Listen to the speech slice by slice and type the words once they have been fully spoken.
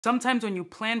Sometimes when you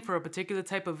plan for a particular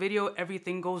type of video,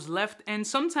 everything goes left, and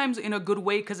sometimes in a good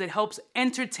way because it helps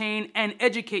entertain and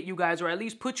educate you guys, or at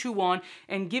least put you on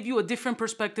and give you a different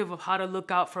perspective of how to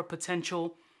look out for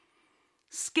potential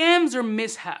scams or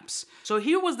mishaps. So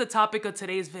here was the topic of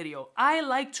today's video. I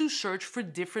like to search for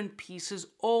different pieces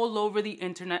all over the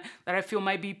internet that I feel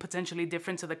might be potentially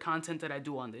different to the content that I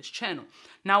do on this channel.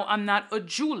 Now, I'm not a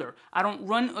jeweler. I don't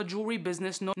run a jewelry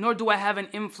business, nor do I have an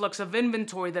influx of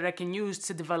inventory that I can use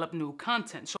to develop new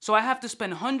content. So I have to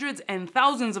spend hundreds and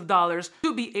thousands of dollars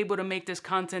to be able to make this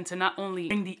content to not only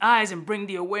bring the eyes and bring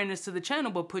the awareness to the channel,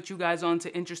 but put you guys on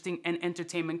to interesting and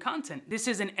entertainment content. This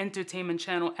is an entertainment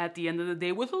channel at the end of the day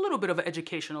with a little bit of an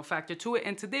educational factor to it,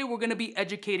 and today we're going to be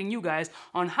educating you guys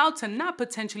on how to not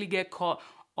potentially get caught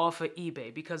off of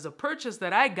eBay, because the purchase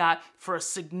that I got for a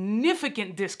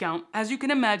significant discount, as you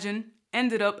can imagine,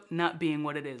 ended up not being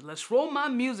what it is. Let's roll my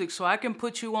music so I can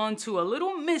put you on to a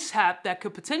little mishap that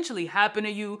could potentially happen to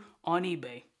you on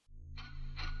eBay.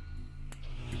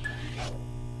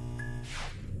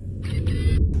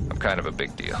 I'm kind of a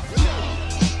big deal.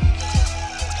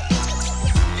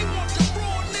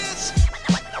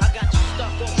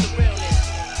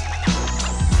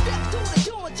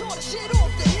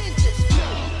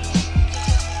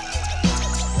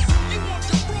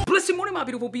 Blessed morning, my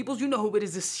beautiful peoples. You know who it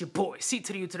is. This is your boy, C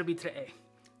to the U to the B to the A.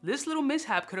 This little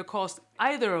mishap could have cost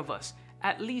either of us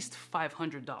at least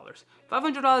 $500.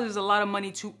 $500 is a lot of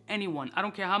money to anyone. I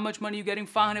don't care how much money you're getting.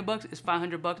 500 bucks is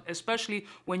 500 bucks, especially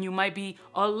when you might be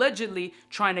allegedly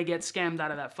trying to get scammed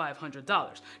out of that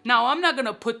 $500. Now, I'm not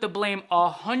gonna put the blame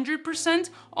 100%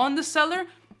 on the seller.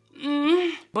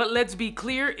 But let's be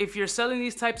clear, if you're selling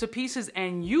these types of pieces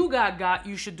and you got,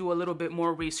 you should do a little bit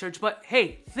more research. But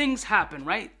hey, things happen,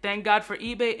 right? Thank God for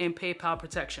eBay and PayPal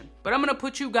protection. But I'm gonna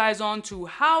put you guys on to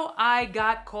how I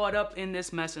got caught up in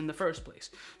this mess in the first place.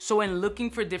 So in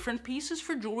looking for different pieces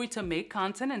for jewelry to make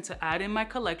content and to add in my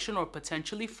collection or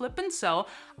potentially flip and sell,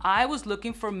 I was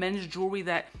looking for men's jewelry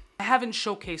that I haven't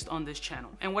showcased on this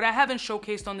channel. And what I haven't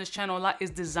showcased on this channel a lot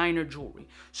is designer jewelry.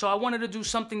 So I wanted to do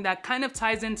something that kind of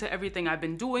ties into everything I've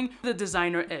been doing, the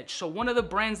designer edge. So one of the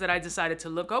brands that I decided to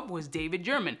look up was David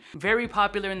Yurman. Very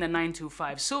popular in the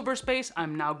 925 silver space.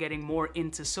 I'm now getting more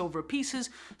into silver pieces.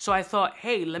 So I thought,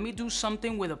 hey, let me do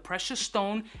something with a precious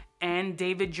stone and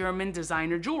David Yurman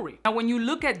designer jewelry. Now, when you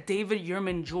look at David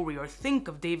Yurman jewelry or think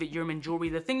of David Yurman jewelry,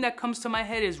 the thing that comes to my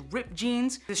head is ripped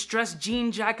jeans, distressed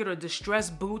jean jacket or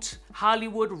distressed boots,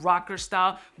 Hollywood rocker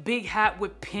style, big hat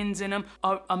with pins in them,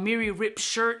 a Miri ripped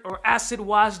shirt or acid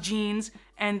wash jeans,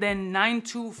 and then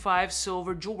 925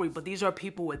 silver jewelry. But these are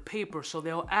people with paper, so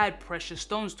they'll add precious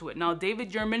stones to it. Now,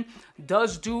 David Yurman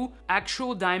does do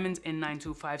actual diamonds in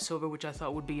 925 silver, which I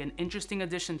thought would be an interesting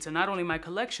addition to not only my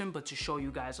collection, but to show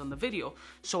you guys on the video.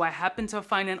 So I happened to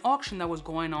find an auction that was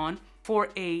going on for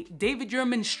a David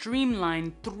Yurman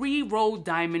streamlined 3-row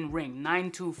diamond ring,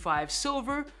 925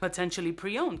 silver, potentially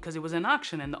pre-owned, because it was an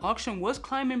auction and the auction was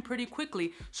climbing pretty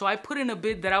quickly. So I put in a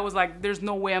bid that I was like, there's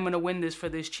no way I'm gonna win this for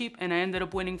this cheap, and I ended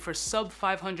up winning for sub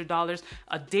 $500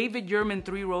 a David Yurman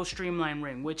 3-row streamline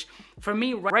ring, which for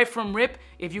me, right from rip,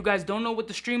 if you guys don't know what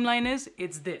the streamline is,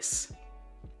 it's this.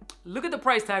 Look at the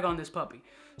price tag on this puppy.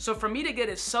 So for me to get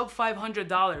it sub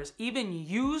 $500, even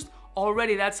used,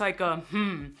 already that's like a,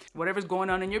 whatever's going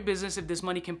on in your business, if this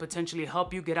money can potentially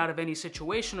help you get out of any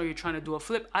situation or you're trying to do a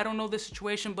flip. I don't know the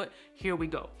situation, but here we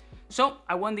go. So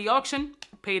I won the auction,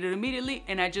 paid it immediately,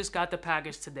 and I just got the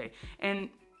package today. And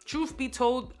truth be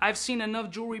told, I've seen enough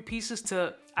jewelry pieces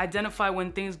to identify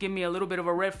when things give me a little bit of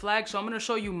a red flag. So I'm gonna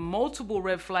show you multiple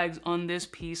red flags on this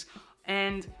piece.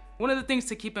 And one of the things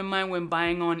to keep in mind when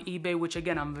buying on eBay, which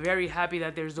again, I'm very happy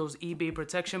that there's those eBay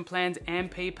protection plans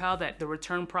and PayPal, that the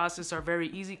return process are very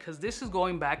easy, because this is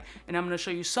going back, and I'm gonna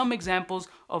show you some examples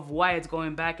of why it's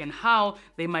going back and how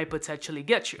they might potentially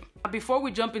get you. Before we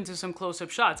jump into some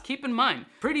close-up shots, keep in mind,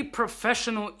 pretty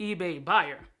professional eBay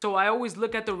buyer. So I always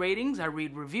look at the ratings, I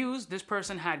read reviews. This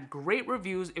person had great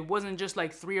reviews. It wasn't just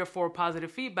like 3 or 4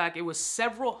 positive feedback, it was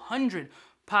several hundred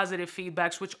positive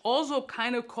feedbacks, which also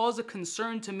kind of caused a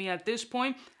concern to me at this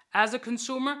point as a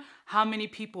consumer, how many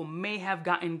people may have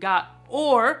got,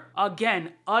 or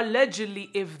again, allegedly,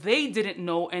 if they didn't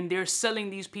know and they're selling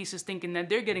these pieces thinking that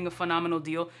they're getting a phenomenal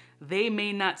deal, they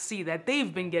may not see that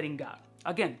they've been getting got.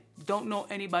 Again, don't know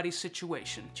anybody's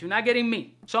situation. You're not getting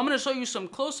me. So I'm gonna show you some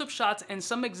close-up shots and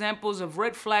some examples of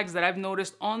red flags that I've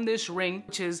noticed on this ring,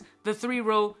 which is the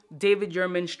 3-row David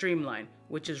Yurman streamline,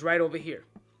 which is right over here.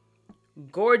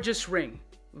 Gorgeous ring,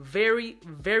 very,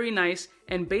 very nice.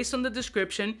 And based on the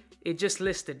description, it just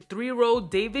listed 3-row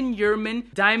David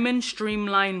Yurman diamond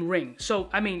streamline ring. So,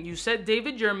 I mean, you said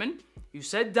David Yurman, You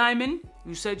said diamond,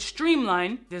 you said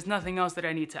streamline, there's nothing else that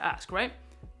I need to ask, right?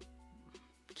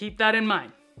 Keep that in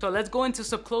mind. So let's go into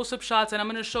some close-up shots, and I'm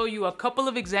gonna show you a couple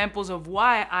of examples of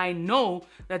why I know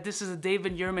that this is a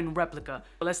David Yurman replica.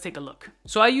 But let's take a look.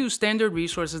 So I use standard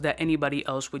resources that anybody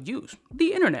else would use.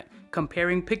 The internet,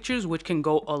 comparing pictures, which can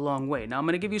go a long way. Now I'm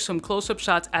gonna give you some close-up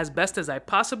shots as best as I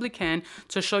possibly can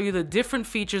to show you the different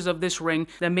features of this ring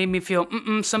that made me feel,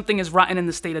 something is rotten in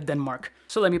the state of Denmark.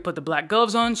 So let me put the black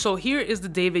gloves on. So here is the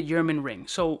David Yurman ring.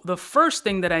 So the first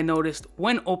thing that I noticed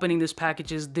when opening this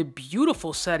package is the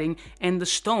beautiful setting and the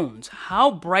stones, how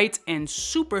bright and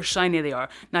super shiny they are.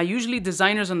 Now, usually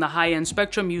designers on the high-end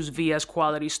spectrum use VS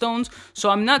quality stones, so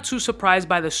I'm not too surprised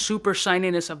by the super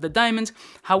shininess of the diamonds.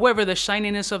 However, the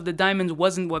shininess of the diamonds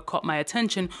wasn't what caught my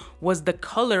attention, was the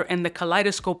color and the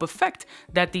kaleidoscope effect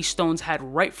that these stones had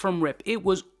right from rip. It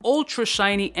was ultra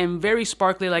shiny and very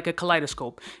sparkly like a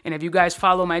kaleidoscope. And if you guys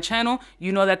follow my channel,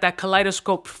 you know that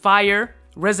kaleidoscope fire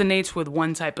resonates with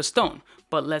one type of stone.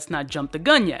 But let's not jump the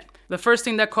gun yet. The first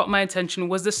thing that caught my attention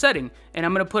was the setting, and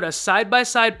I'm gonna put a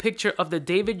side-by-side picture of the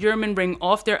David Yurman ring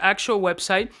off their actual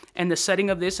website and the setting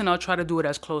of this, and I'll try to do it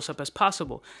as close up as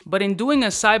possible. But in doing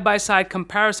a side-by-side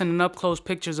comparison and up-close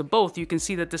pictures of both, you can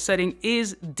see that the setting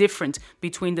is different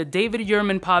between the David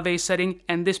Yurman pave setting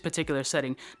and this particular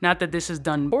setting. Not that this is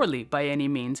done poorly by any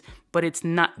means, but it's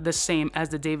not the same as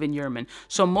the David Yurman.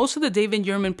 So most of the David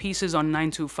Yurman pieces on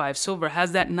 925 silver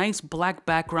has that nice black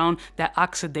background, that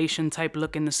oxidation type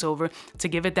look in the silver to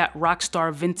give it that rock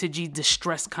star vintagey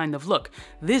distressed kind of look.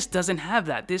 This doesn't have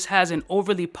that. This has an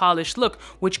overly polished look,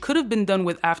 which could have been done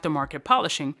with aftermarket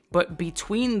polishing, but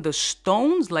between the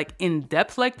stones, like in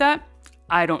depth like that,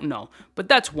 I don't know. But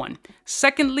that's one.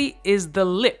 Secondly is the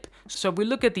lip. So if we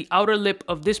look at the outer lip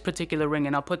of this particular ring,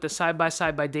 and I'll put the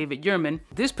side-by-side by David Yurman,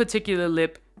 this particular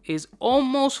lip is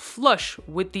almost flush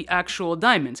with the actual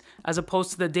diamonds, as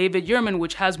opposed to the David Yurman,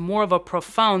 which has more of a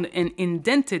profound and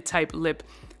indented type lip,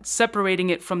 separating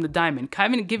it from the diamond,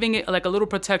 kind of giving it like a little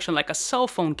protection, like a cell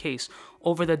phone case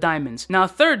over the diamonds. Now,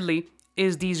 thirdly,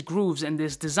 is these grooves and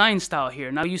this design style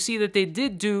here. Now you see that they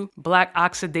did do black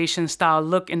oxidation style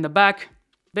look in the back,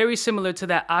 very similar to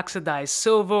that oxidized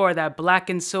silver or that black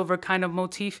and silver kind of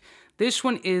motif. This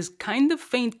one is kind of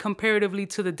faint comparatively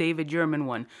to the David Yurman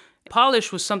one.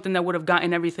 Polish was something that would have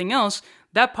gotten everything else.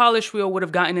 That polish wheel would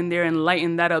have gotten in there and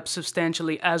lightened that up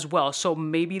substantially as well. So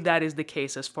maybe that is the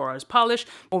case as far as polish.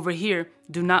 Over here,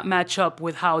 do not match up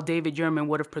with how David Yurman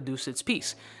would have produced its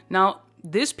piece. Now,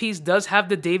 this piece does have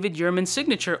the David Yurman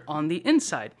signature on the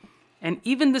inside. And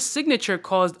even the signature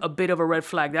caused a bit of a red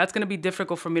flag. That's gonna be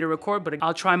difficult for me to record, but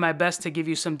I'll try my best to give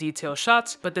you some detailed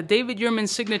shots. But the David Yurman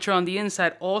signature on the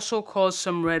inside also caused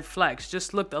some red flags.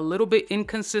 Just looked a little bit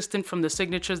inconsistent from the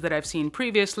signatures that I've seen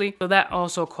previously. So that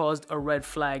also caused a red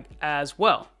flag as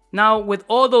well. Now, with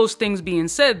all those things being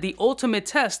said, the ultimate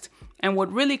test, and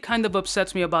what really kind of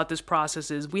upsets me about this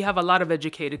process is we have a lot of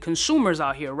educated consumers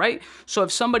out here, right? So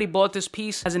if somebody bought this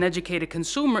piece as an educated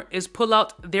consumer, is pull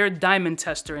out their diamond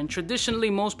tester. And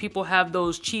traditionally, most people have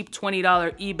those cheap $20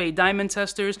 eBay diamond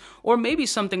testers, or maybe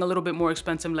something a little bit more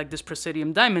expensive like this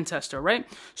Presidium diamond tester, right?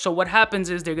 So what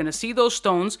happens is they're gonna see those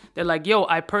stones. They're like, yo,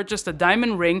 I purchased a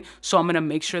diamond ring, so I'm gonna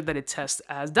make sure that it tests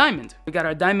as diamond. We got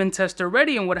our diamond tester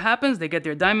ready, and what happens? They get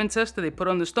their diamond tester, they put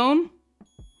on the stone,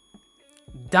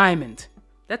 diamond.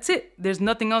 That's it. There's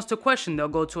nothing else to question. They'll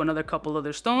go to another couple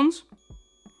other stones,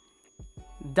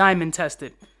 diamond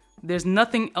tested. There's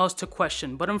nothing else to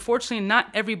question. But unfortunately, not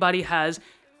everybody has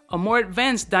a more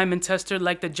advanced diamond tester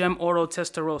like the Gem Oro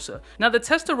Testarossa. Now, the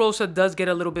Testarossa does get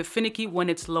a little bit finicky when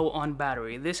it's low on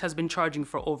battery. This has been charging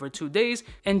for over 2 days,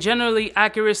 and generally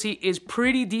accuracy is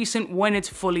pretty decent when it's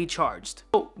fully charged.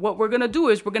 So what we're gonna do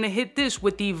is we're gonna hit this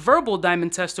with the Verbal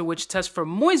diamond tester, which tests for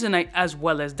moissanite as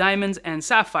well as diamonds and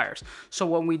sapphires. So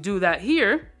when we do that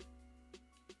here,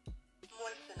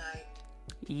 moissanite.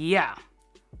 Yeah.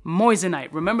 Moissanite.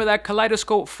 Remember that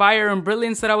kaleidoscope fire and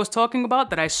brilliance that I was talking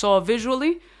about that I saw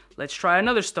visually? Let's try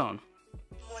another stone.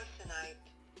 Moissanite.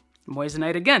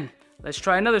 Moissanite again. Let's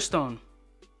try another stone.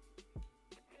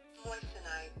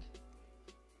 Moissanite.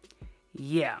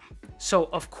 Yeah. So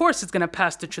of course it's gonna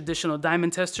pass the traditional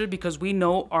diamond tester because we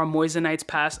know our moissanites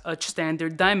pass a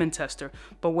standard diamond tester.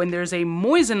 But when there's a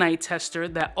moissanite tester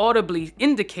that audibly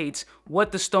indicates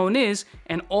what the stone is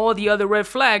and all the other red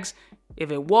flags,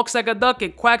 if it walks like a duck,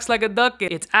 it quacks like a duck,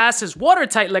 its ass is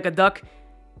watertight like a duck,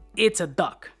 it's a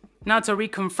duck. Now, to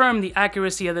reconfirm the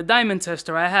accuracy of the diamond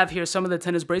tester, I have here some of the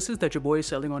tennis bracelets that your boy is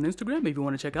selling on Instagram. If you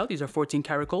want to check out, these are 14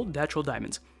 karat gold natural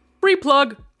diamonds. Free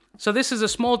plug. So this is a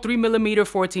small 3mm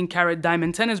 14 karat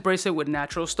diamond tennis bracelet with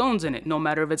natural stones in it. No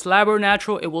matter if it's lab or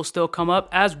natural, it will still come up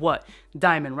as what?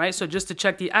 Diamond, right? So just to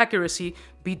check the accuracy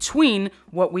between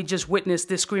what we just witnessed,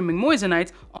 this screaming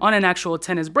moissanite, on an actual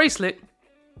tennis bracelet.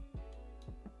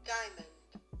 Diamond.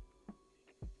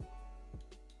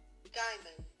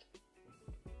 Diamond.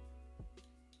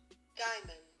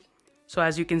 Diamond. So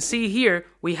as you can see here,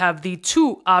 we have the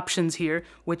two options here,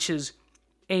 which is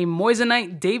a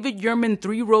moissanite David Yurman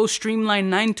 3-row streamline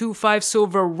 925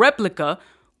 silver replica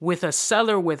with a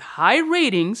seller with high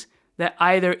ratings that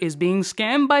either is being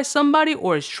scammed by somebody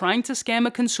or is trying to scam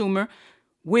a consumer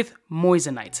with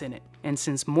moissanites in it. And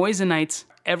since moissanites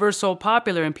are ever so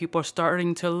popular and people are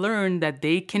starting to learn that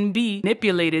they can be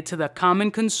manipulated to the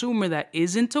common consumer that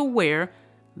isn't aware,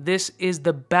 this is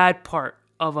the bad part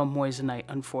of a moissanite,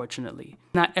 unfortunately.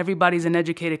 Not everybody's an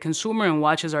educated consumer and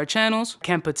watches our channels,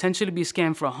 can potentially be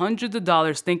scammed for hundreds of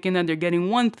dollars thinking that they're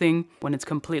getting one thing when it's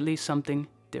completely something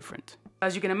different.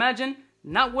 As you can imagine,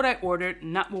 not what I ordered,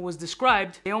 not what was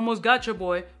described. They almost got your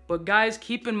boy, but guys,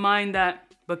 keep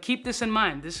this in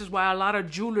mind. This is why a lot of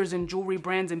jewelers and jewelry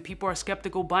brands and people are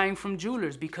skeptical buying from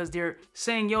jewelers, because they're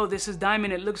saying, yo, this is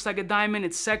diamond, it looks like a diamond,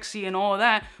 it's sexy and all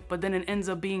that, but then it ends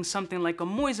up being something like a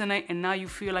moissanite and now you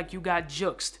feel like you got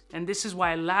juxed. And this is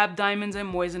why lab diamonds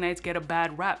and moissanites get a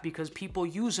bad rap, because people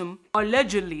use them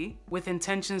allegedly with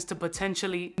intentions to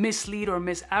potentially mislead or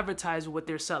misadvertise what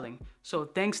they're selling. So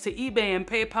thanks to eBay and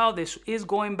PayPal, this is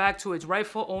going back to its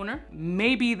rightful owner.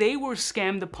 Maybe they were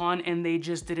scammed upon and they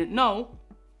just didn't know.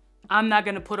 I'm not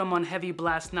gonna put them on heavy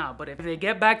blast now, but if they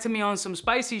get back to me on some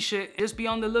spicy shit, just be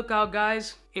on the lookout,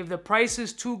 guys. If the price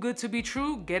is too good to be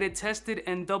true, get it tested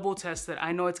and double tested.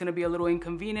 I know it's gonna be a little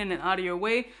inconvenient and out of your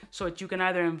way, so that you can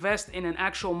either invest in an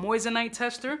actual moissanite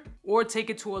tester or take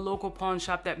it to a local pawn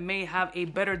shop that may have a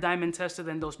better diamond tester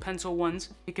than those pencil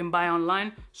ones you can buy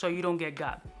online, so you don't get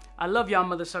got. I love y'all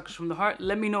mother suckers from the heart.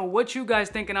 Let me know what you guys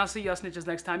think and I'll see y'all snitches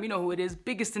next time. You know who it is,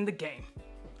 biggest in the game.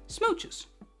 Smooches.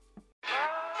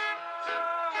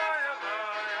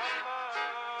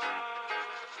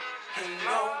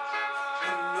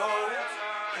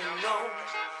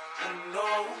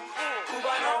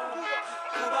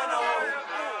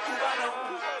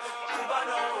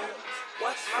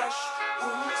 What's fresh?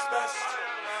 Who's best?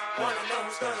 Wanna know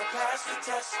who's gonna pass the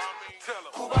test?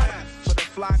 For the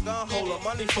fly gun holder,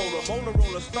 money folder,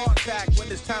 Motorola start tag when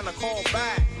it's time to call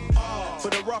back. For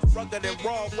the rough, rugged, and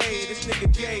raw way, this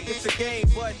nigga Jay, it's a game,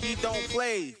 but he don't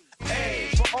play. Hey,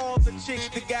 for all the chicks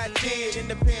that got dead in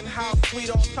the penthouse suite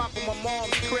on top of my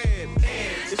mom's crib.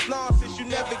 It's nonsense you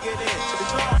never get in.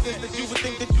 It's nonsense that you would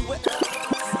think that you would.